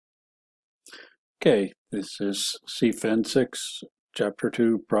Okay, this is CFIN6, Chapter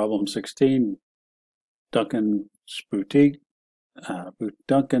 2, Problem 16, Duncan's Boutique.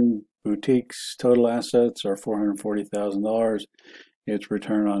 Duncan Boutique's total assets are $440,000. Its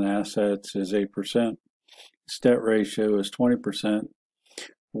return on assets is 8%. Its debt ratio is 20%.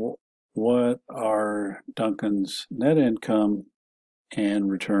 What are Duncan's net income and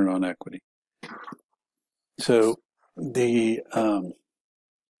return on equity? So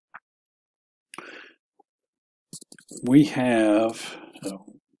we have,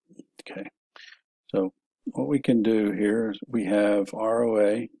 so what we can do here is we have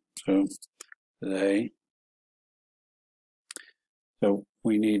ROA, so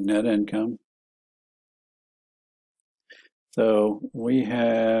we need net income. So we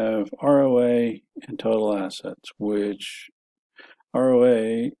have ROA and total assets, which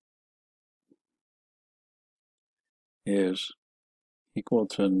ROA is equal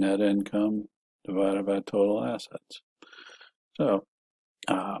to net income divided by total assets. So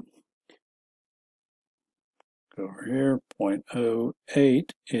go over here,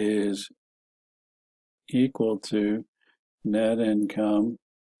 0.08 is equal to net income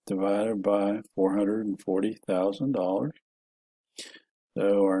divided by $440,000.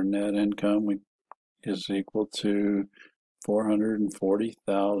 So our net income is equal to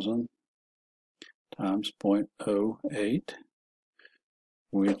 440,000 times 0.08,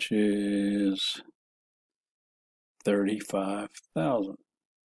 which is 35,000.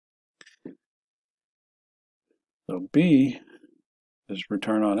 So B is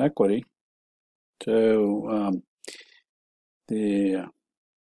return on equity. So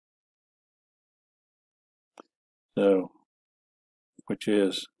which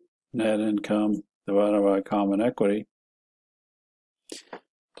is net income divided by common equity.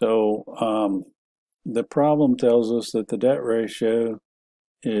 So the problem tells us that the debt ratio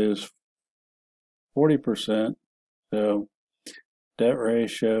is 40%. So debt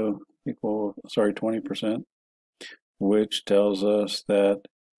ratio 20%, which tells us that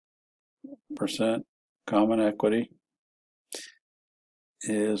percent common equity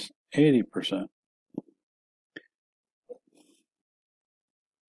is 80%.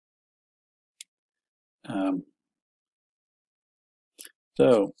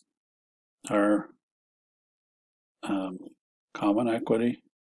 So our common equity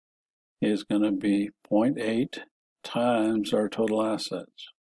is going to be 0.8 times our total assets.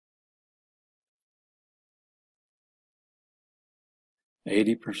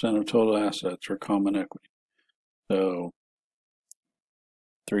 80% of total assets are common equity. So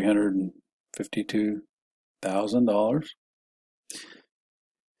 $352,000.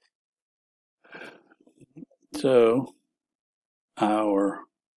 So our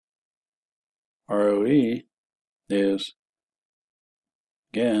ROE is,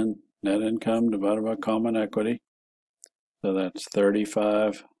 again, net income divided by common equity. So that's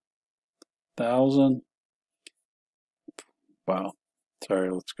 35,000. Wow.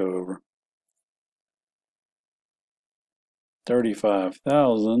 Sorry, let's go over.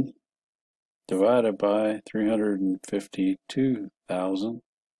 35,000 divided by 352,000.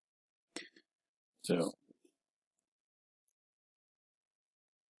 So,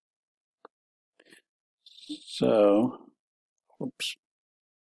 oops.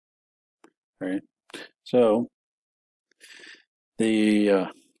 Right. So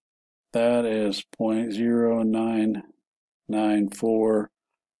that is 0.0994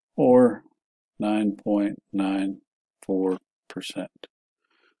 or 9.94%.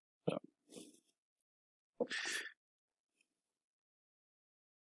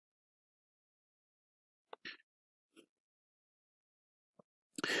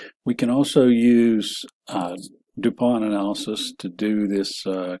 We can also use DuPont analysis to do this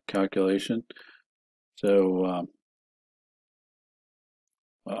calculation. So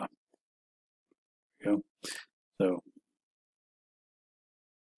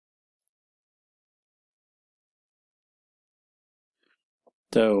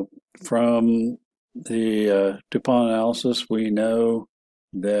So from the DuPont analysis, we know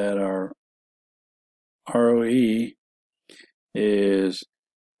that our ROE is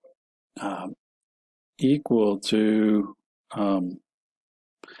equal to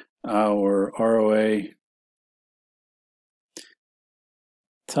our ROA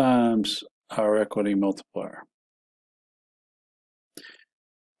times our equity multiplier,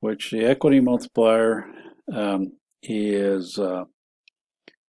 which the equity multiplier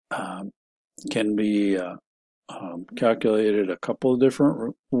can be calculated a couple of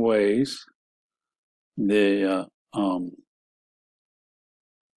different ways. The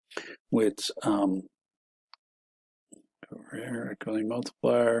with over here, equity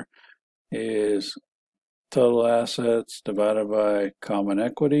multiplier, is total assets divided by common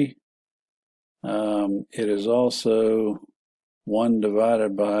equity. It is also 1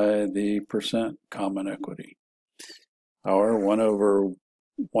 divided by the percent common equity, or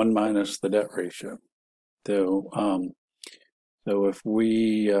 1/1 minus the debt ratio. So if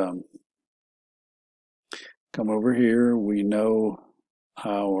we come over here, we know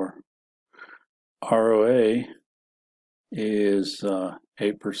our ROA is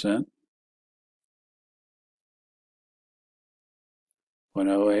 8%,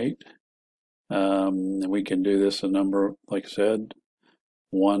 0.08. And we can do this a number, like I said,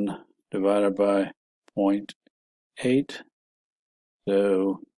 1 divided by 0.8.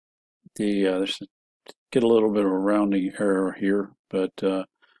 So there's get a little bit of a rounding error here, but so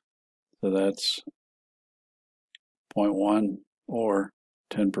that's 0.1 or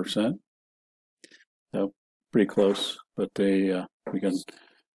 10%. So pretty close, but the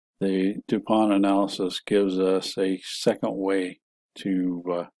DuPont analysis gives us a second way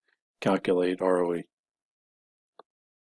to calculate ROE.